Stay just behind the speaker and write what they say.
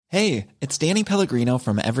Hey, it's Danny Pellegrino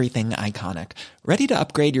from Everything Iconic. Ready to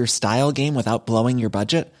upgrade your style game without blowing your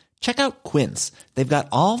budget? Check out Quince. They've got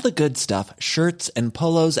all the good stuff, shirts and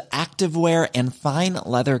polos, activewear, and fine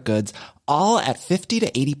leather goods, all at 50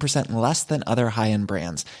 to 80% less than other high-end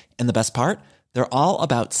brands. And the best part? They're all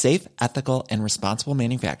about safe, ethical, and responsible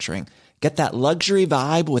manufacturing. Get that luxury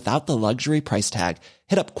vibe without the luxury price tag.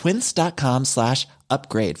 Hit up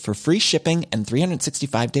quince.com/upgrade for free shipping and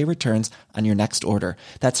 365-day returns on your next order.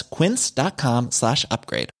 That's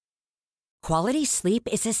quince.com/upgrade. Quality sleep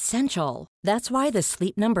is essential. That's why the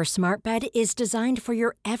Sleep Number Smart Bed is designed for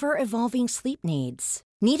your ever-evolving sleep needs.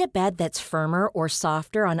 Need a bed that's firmer or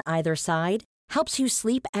softer on either side? Helps you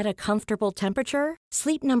sleep at a comfortable temperature?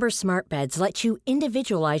 Sleep Number Smart Beds let you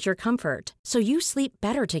individualize your comfort, so you sleep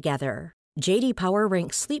better together. J.D. Power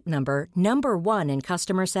ranks Sleep Number number 1 in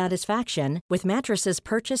customer satisfaction with mattresses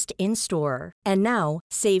purchased in-store. And now,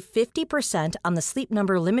 save 50% on the Sleep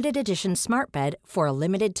Number Limited Edition Smart Bed for a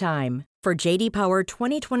limited time. For J.D. Power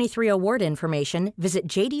 2023 award information, visit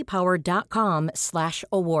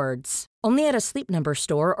jdpower.com/awards. Only at a Sleep Number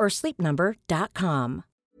store or sleepnumber.com.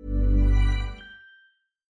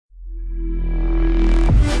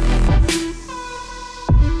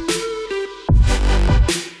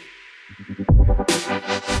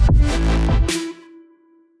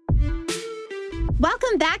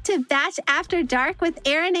 Welcome back to Batch After Dark with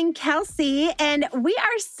Erin and Kelsey, and we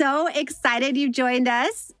are so excited you joined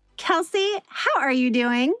us. Kelsey, how are you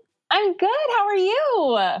doing? I'm good. How are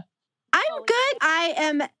you? I'm good. I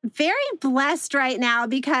am very blessed right now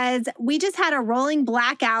because we just had a rolling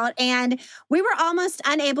blackout and we were almost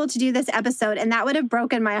unable to do this episode, and that would have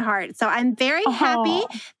broken my heart. So I'm very happy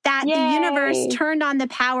that the universe turned on the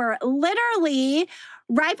power literally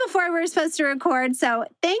right before we were supposed to record. So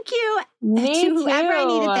thank you to whoever I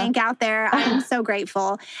need to thank out there. I am so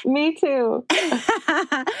grateful. Me too. So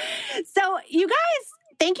you guys,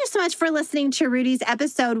 thank you so much for listening to Rudy's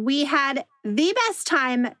episode. We had the best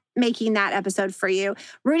time making that episode for you.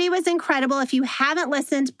 Rudy was incredible. If you haven't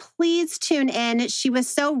listened, please tune in. She was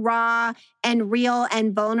so raw and real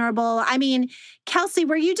and vulnerable. I mean, Kelsey,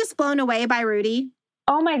 were you just blown away by Rudy?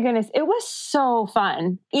 Oh my goodness. It was so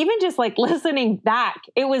fun. Even just like listening back,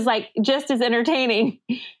 it was like just as entertaining.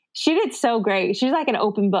 She did so great. She's like an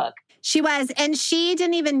open book. She was. And she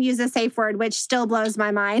didn't even use a safe word, which still blows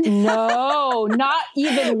my mind. No, not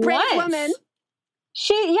even Brave once. woman.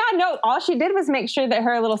 All she did was make sure that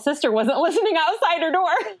her little sister wasn't listening outside her door.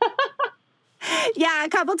 Yeah, a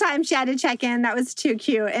couple times she had to check in. That was too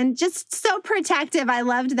cute and just so protective. I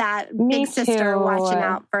loved that. Me Big sister too. watching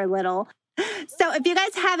out for little. So if you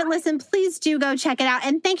guys haven't listened, please do go check it out.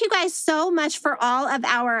 And thank you guys so much for all of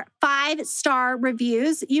our 5-star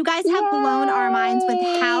reviews. You guys have blown our minds with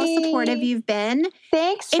how supportive you've been.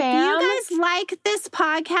 Thanks, fam. If you guys like this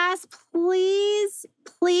podcast, please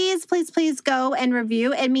go and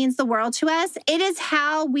review. It means the world to us. It is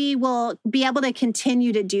how we will be able to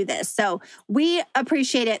continue to do this. So we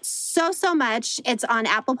appreciate it so much. It's on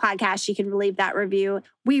Apple Podcasts. You can leave that review.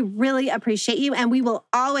 We really appreciate you, and we will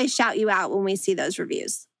always shout you out when we see those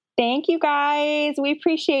reviews. Thank you, guys. We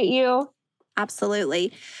appreciate you.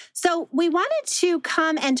 Absolutely. So we wanted to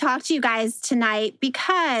come and talk to you guys tonight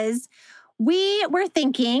because we were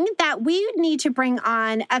thinking that we need to bring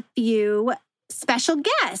on a few special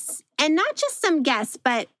guests, and not just some guests,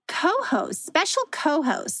 but co-hosts, special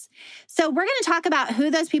co-hosts. So we're going to talk about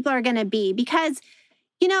who those people are going to be because,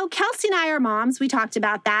 you know, Kelsey and I are moms. We talked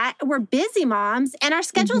about that. We're busy moms and our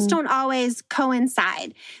schedules don't always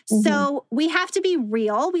coincide. So we have to be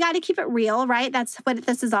real. We got to keep it real, right? That's what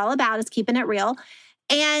this is all about, is keeping it real.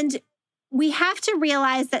 And we have to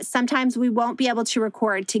realize that sometimes we won't be able to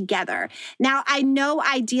record together. Now, I know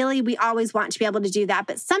ideally we always want to be able to do that,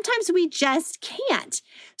 but sometimes we just can't.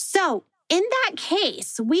 So in that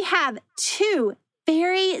case, we have 2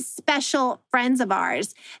 very special friends of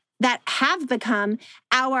ours that have become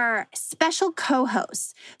our special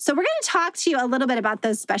co-hosts. So we're going to talk to you a little bit about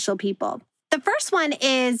those special people. The first one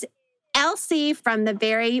is Elsie from the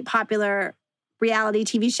very popular reality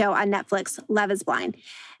TV show on Netflix, Love is Blind.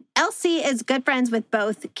 Elsie is good friends with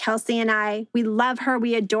both Kelsey and I. We love her.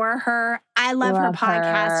 We adore her. I love her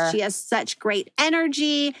podcast. She has such great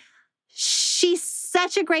energy. She's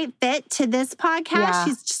such a great fit to this podcast.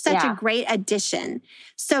 She's such a great addition.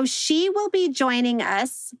 So she will be joining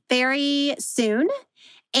us very soon.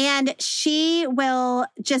 And she will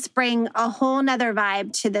just bring a whole nother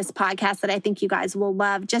vibe to this podcast that I think you guys will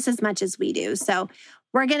love just as much as we do. So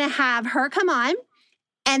we're going to have her come on.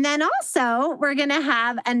 And then also, we're going to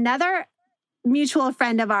have another mutual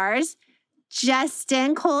friend of ours,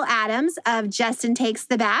 Justin Cole Adams of Justin Takes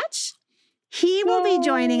the Batch. He will be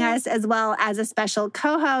joining us as well as a special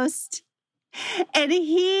co-host. And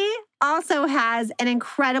he also has an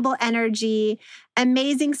incredible energy,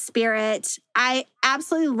 amazing spirit. I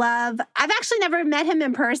absolutely love, I've actually never met him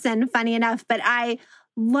in person, funny enough, but I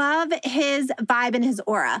love his vibe and his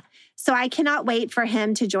aura. So I cannot wait for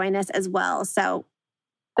him to join us as well. So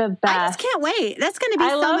the best. I just can't wait. That's going to be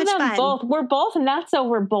so much fun. Both. We're both nuts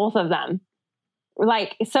over both of them.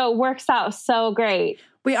 Like, so it works out so great.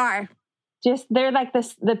 We are. Just, they're like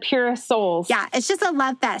the purest souls. Yeah, it's just a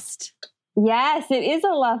love fest. Yes, it is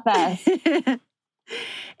a love fest.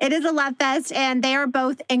 It is a love fest, and they are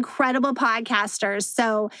both incredible podcasters.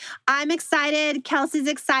 So I'm excited. Kelsey's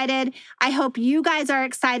excited. I hope you guys are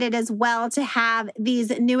excited as well to have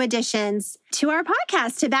these new additions to our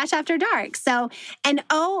podcast, to Batch After Dark. So, and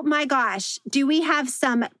oh my gosh, do we have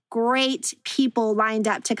some great people lined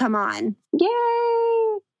up to come on? Yay!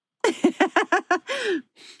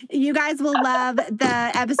 You guys will love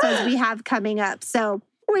the episodes we have coming up. So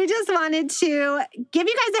we just wanted to give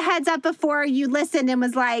you guys a heads up before you listened and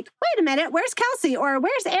was like, wait a minute, where's Kelsey or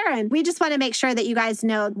where's Aaron? We just want to make sure that you guys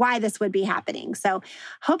know why this would be happening. So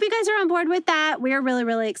hope you guys are on board with that. We're really,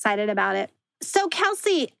 really excited about it. So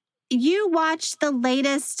Kelsey, you watched the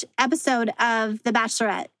latest episode of The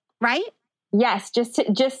Bachelorette, right? Yes, just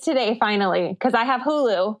today, finally, because I have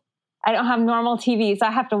Hulu. I don't have normal TV, so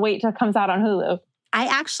I have to wait till it comes out on Hulu. I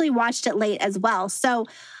actually watched it late as well. So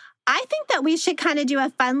I think that we should kind of do a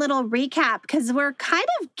fun little recap because we're kind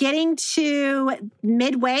of getting to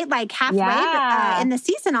midway, like halfway in the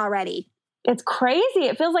season already. It's crazy.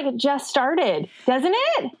 It feels like it just started, doesn't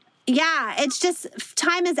it? Yeah, it's just,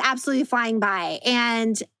 time is absolutely flying by.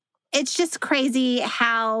 And it's just crazy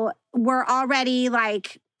how we're already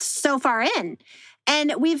like so far in.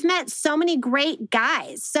 And we've met so many great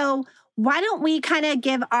guys. So why don't we kind of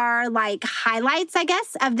give our like highlights, I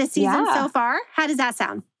guess, of the season so far? How does that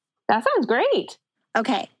sound? That sounds great.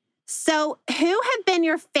 Okay. So who have been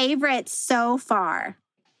your favorites so far?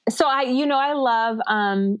 So I love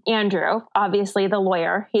Andrew, obviously the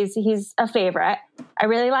lawyer. He's a favorite. I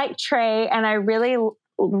really like Trey, and I really,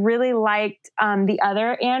 really liked the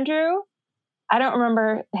other Andrew. I don't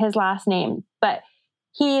remember his last name, but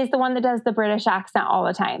he's the one that does the British accent all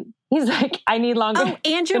the time. He's like, I need longer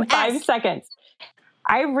Andrew than 5 seconds.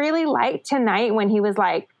 I really liked tonight when he was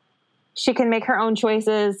like, she can make her own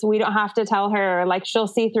choices. We don't have to tell her. Like, she'll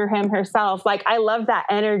see through him herself. Like, I love that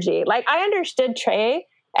energy. Like, I understood Trey,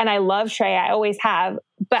 and I love Trey. I always have.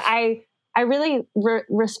 But I really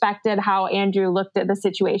respected how Andrew looked at the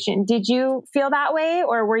situation. Did you feel that way?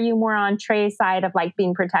 Or were you more on Trey's side of, like,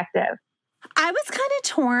 being protective? I was kind of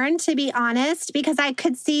torn, to be honest, because I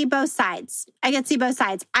could see both sides.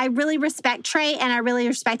 I really respect Trey and I really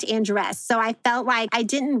respect Andrew S. So I felt like I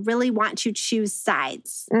didn't really want to choose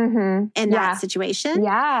sides in that situation.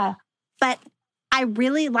 Yeah. But I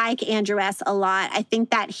really like Andrew S. a lot. I think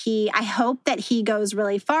that I hope that he goes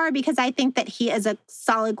really far because I think that he is a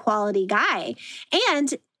solid quality guy.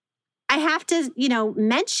 And I have to,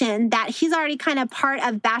 mention that he's already kind of part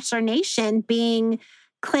of Bachelor Nation, being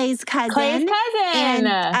Clay's cousin. And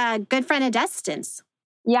a good friend of Destin's.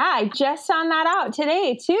 Yeah, I just found that out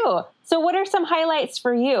today too. So what are some highlights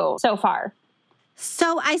for you so far?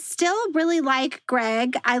 So I still really like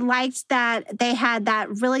Greg. I liked that they had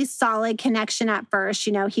that really solid connection at first.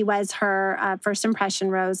 He was her first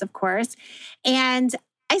impression rose, of course. And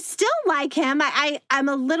I still like him. I'm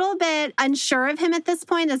a little bit unsure of him at this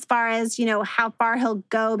point as far as, how far he'll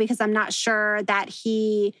go, because I'm not sure that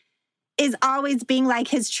he is always being like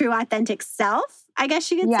his true authentic self, I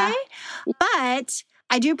guess you could say. But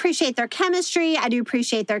I do appreciate their chemistry. I do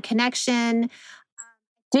appreciate their connection.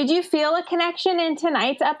 Did you feel a connection in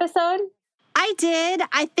tonight's episode? I did.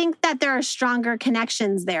 I think that there are stronger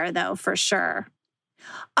connections there, though, for sure.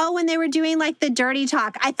 Oh, when they were doing like the dirty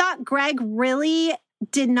talk, I thought Greg really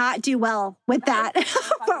did not do well with that.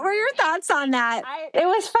 What were your thoughts on that? It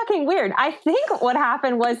was fucking weird. I think what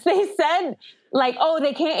happened was they said like, oh,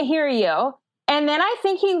 they can't hear you. And then I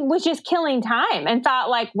think he was just killing time and thought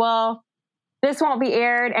like, well, this won't be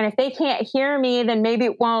aired. And if they can't hear me, then maybe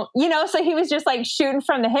it won't, so he was just like shooting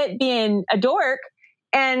from the hip, being a dork.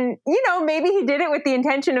 And, maybe he did it with the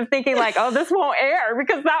intention of thinking like, oh, this won't air,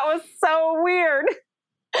 because that was so weird.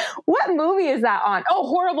 What movie is that on? Oh,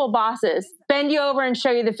 Horrible Bosses. Bend you over and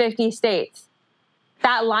show you the 50 states.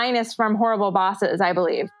 That line is from Horrible Bosses, I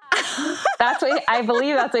believe. I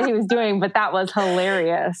believe that's what he was doing, but that was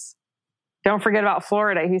hilarious. Don't forget about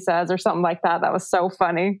Florida, he says, or something like that. That was so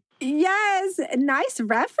funny. Yes, nice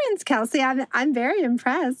reference, Kelsey. I'm very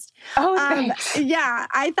impressed. Oh, thanks. Yeah,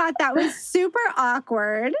 I thought that was super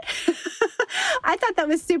awkward. I thought that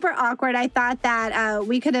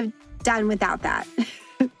we could have done without that.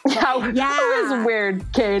 Yeah, it was weird,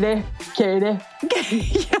 Katie. Yeah.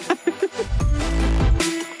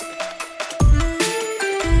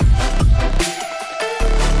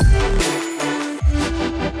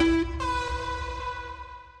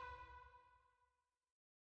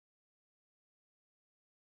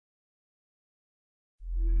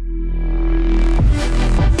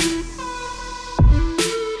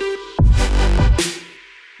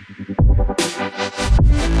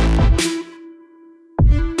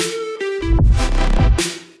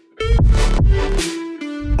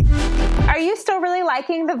 Are you still really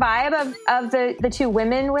liking the vibe of the two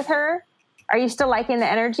women with her? Are you still liking the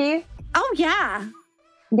energy? Oh, yeah.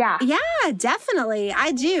 Yeah. Yeah, definitely.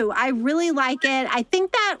 I do. I really like it. I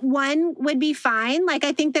think that one would be fine. Like,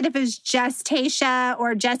 I think that if it was just Tayshia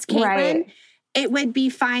or just Caitlyn, Right. it would be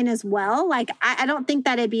fine as well. Like, I don't think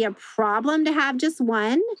that it'd be a problem to have just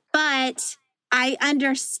one, but I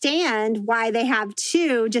understand why they have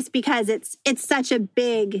two, just because it's such a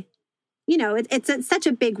big, it's such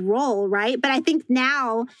a big role, right? But I think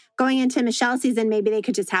now going into Michelle's season, maybe they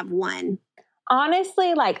could just have one.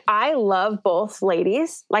 Honestly, like, I love both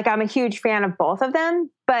ladies. Like, I'm a huge fan of both of them.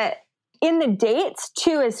 But in the dates,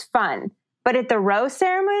 two is fun. But at the rose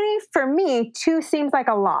ceremony, for me, two seems like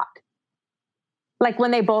a lot. Like,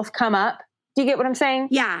 when they both come up. Do you get what I'm saying?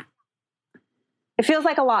 Yeah. It feels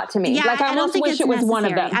like a lot to me. Yeah, like, I almost wish it was one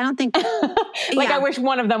of them. I don't think. Like, yeah. I wish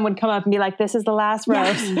one of them would come up and be like, this is the last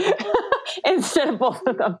rose. Yeah. Instead of both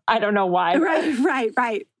of them. I don't know why.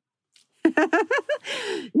 Right.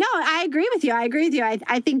 No, I agree with you. I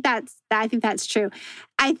think that's true.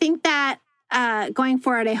 I think that going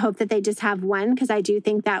forward, I hope that they just have one, because I do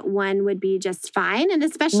think that one would be just fine. And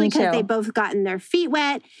especially because they both gotten their feet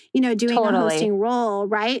wet, doing a hosting role,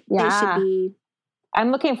 right? Yeah. They should be.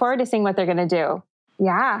 I'm looking forward to seeing what they're going to do.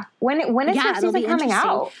 Yeah. When is their season coming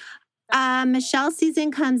out? Michelle's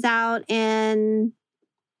season comes out in,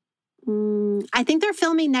 I think they're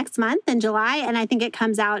filming next month in July, and I think it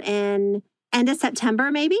comes out in end of September,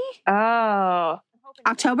 maybe? Oh.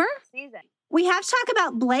 October? We have to talk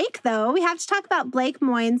about Blake, though. We have to talk about Blake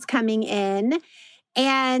Moynes coming in.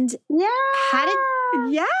 And I'm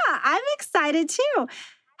excited too.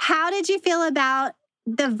 How did you feel about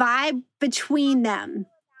the vibe between them?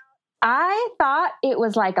 I thought it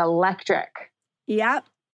was like electric. Yep.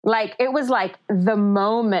 Like, it was like the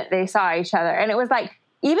moment they saw each other. And it was like,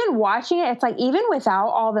 even watching it, it's like, even without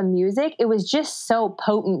all the music, it was just so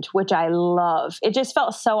potent, which I love. It just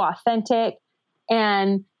felt so authentic.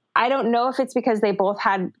 And I don't know if it's because they both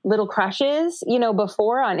had little crushes,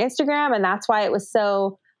 before on Instagram, and that's why it was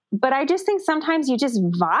so, but I just think sometimes you just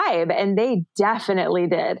vibe, and they definitely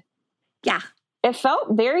did. Yeah. It felt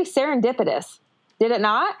very serendipitous. Did it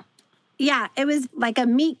not? Yeah, it was like a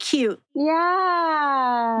meet cute.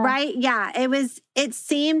 Yeah. Right? Yeah, it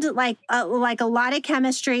seemed like a lot of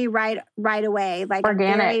chemistry right away. Like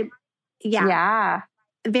organic. Yeah.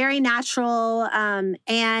 Very natural,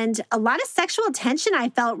 and a lot of sexual tension I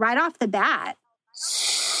felt right off the bat.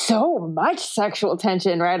 So much sexual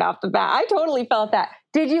tension right off the bat. I totally felt that.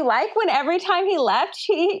 Did you like when every time he left,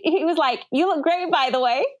 he was like, "You look great, by the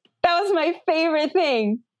way"? That was my favorite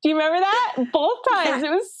thing. Do you remember that? Both times. It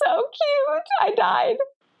was so cute. I died.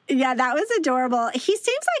 Yeah, that was adorable. He seems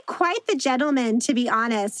like quite the gentleman, to be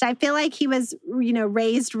honest. I feel like he was,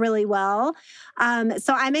 raised really well.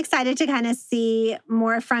 So I'm excited to kind of see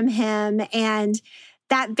more from him. And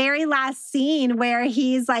that very last scene where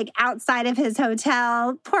he's like outside of his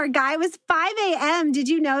hotel, poor guy, was 5 a.m. Did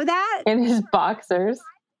you know that? In his boxers.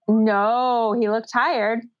 No, he looked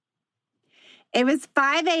tired. It was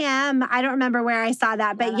 5 a.m. I don't remember where I saw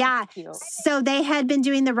that, but yeah. So they had been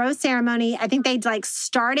doing the rose ceremony. I think they'd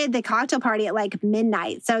started the cocktail party at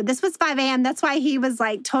midnight. So this was 5 a.m. That's why he was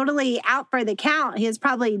totally out for the count. He was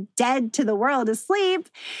probably dead to the world, asleep.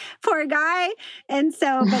 Poor guy. And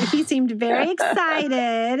so, but he seemed very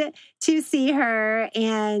excited to see her.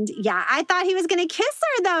 And yeah, I thought he was going to kiss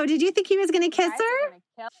her though. Did you think he was going to kiss her?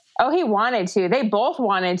 Oh, he wanted to. They both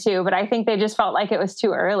wanted to, but I think they just felt like it was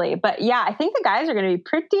too early. But yeah, I think the guys are going to be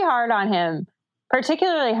pretty hard on him,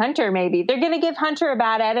 particularly Hunter, maybe. They're going to give Hunter a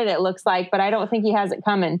bad edit, it looks like, but I don't think he has it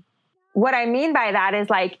coming. What I mean by that is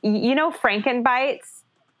Frankenbites?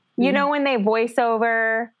 When they voice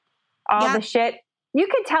over all the shit? You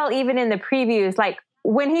could tell even in the previews,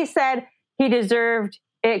 when he said he deserved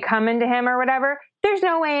it coming to him or whatever, there's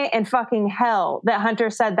no way in fucking hell that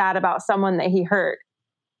Hunter said that about someone that he hurt.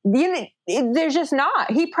 there's just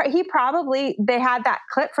not. He probably, they had that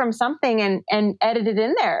clip from something and edited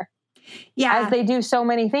in there. Yeah. As they do so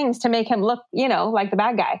many things to make him look, like the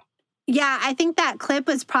bad guy. Yeah, I think that clip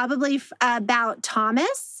was probably about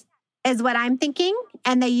Thomas, is what I'm thinking.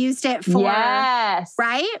 And they used it for... Yes.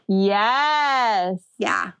 Right? Yes.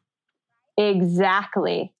 Yeah.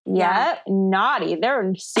 Exactly. Yeah. Yep. Naughty.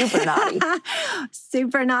 They're super naughty.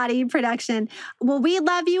 Super naughty production. Well, we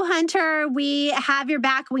love you, Hunter. We have your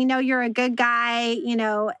back. We know you're a good guy.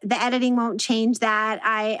 The editing won't change that.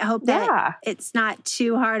 I hope that it's not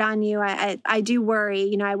too hard on you. I do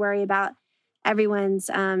worry. I worry about everyone's,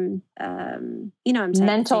 I'm saying.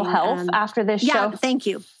 Mental health after this show. Yeah, thank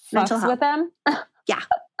you. Mental health. With them. Yeah.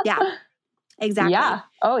 Exactly. Yeah.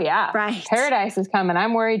 Oh, yeah. Right. Paradise is coming.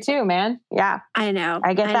 I'm worried too, man. Yeah. I know.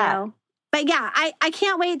 I get that. Know. But yeah, I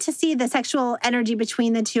can't wait to see the sexual energy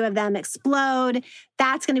between the two of them explode.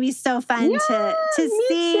 That's going to be so fun to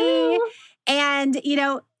see. Too. And,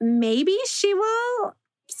 maybe she will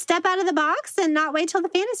step out of the box and not wait till the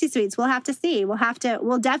fantasy suites. We'll have to see.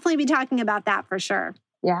 We'll definitely be talking about that for sure.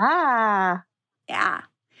 Yeah. Yeah.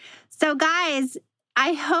 So guys,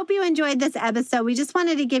 I hope you enjoyed this episode. We just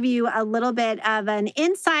wanted to give you a little bit of an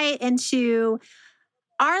insight into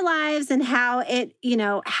our lives and how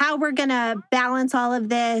how we're going to balance all of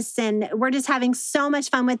this. And we're just having so much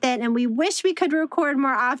fun with it. And we wish we could record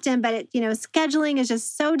more often, but scheduling is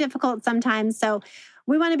just so difficult sometimes. So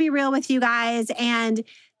we want to be real with you guys. And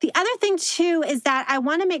the other thing too, is that I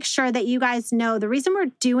want to make sure that you guys know the reason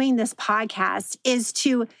we're doing this podcast is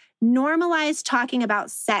to normalize talking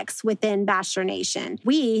about sex within Bachelor Nation.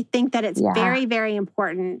 We think that it's very, very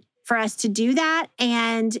important for us to do that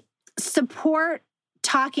and support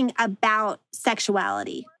talking about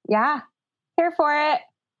sexuality. Yeah. Here for it.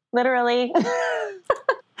 Literally.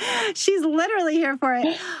 She's literally here for it.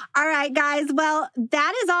 All right, guys. Well,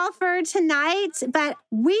 that is all for tonight, but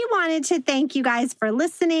we wanted to thank you guys for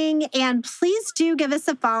listening, and please do give us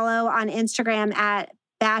a follow on Instagram at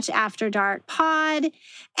Batch After Dark Pod.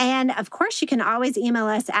 And of course, you can always email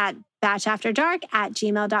us at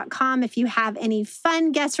batchafterdark@gmail.com if you have any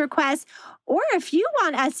fun guest requests, or if you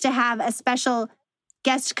want us to have a special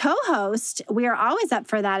guest co-host, we are always up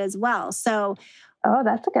for that as well. So,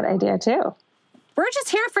 that's a good idea too. We're just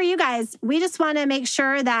here for you guys. We just want to make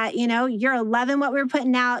sure that, you're loving what we're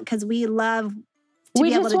putting out because we love to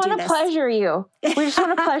be able to do this. We just want to pleasure you. We just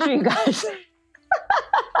want to pleasure you guys.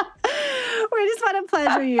 We just want to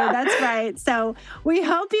pleasure you. That's right. So we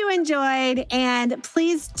hope you enjoyed, and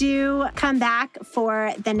please do come back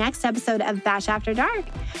for the next episode of Batch After Dark.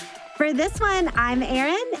 For this one, I'm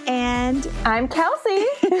Erin, and I'm Kelsey.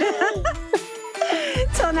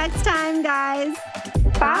 Till next time, guys.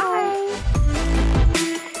 Bye.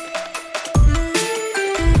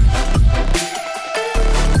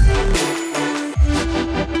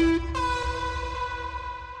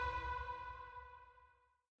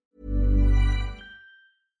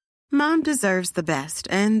 Mom deserves the best,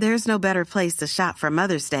 and there's no better place to shop for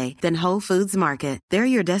Mother's Day than Whole Foods Market. They're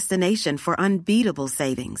your destination for unbeatable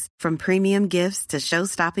savings, from premium gifts to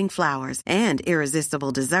show-stopping flowers and irresistible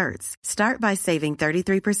desserts. Start by saving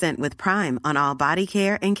 33% with Prime on all body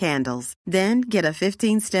care and candles. Then get a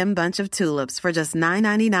 15-stem bunch of tulips for just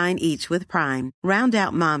 $9.99 each with Prime. Round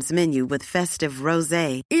out Mom's menu with festive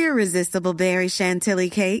rosé, irresistible berry chantilly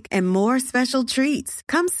cake, and more special treats.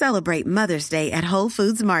 Come celebrate Mother's Day at Whole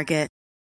Foods Market.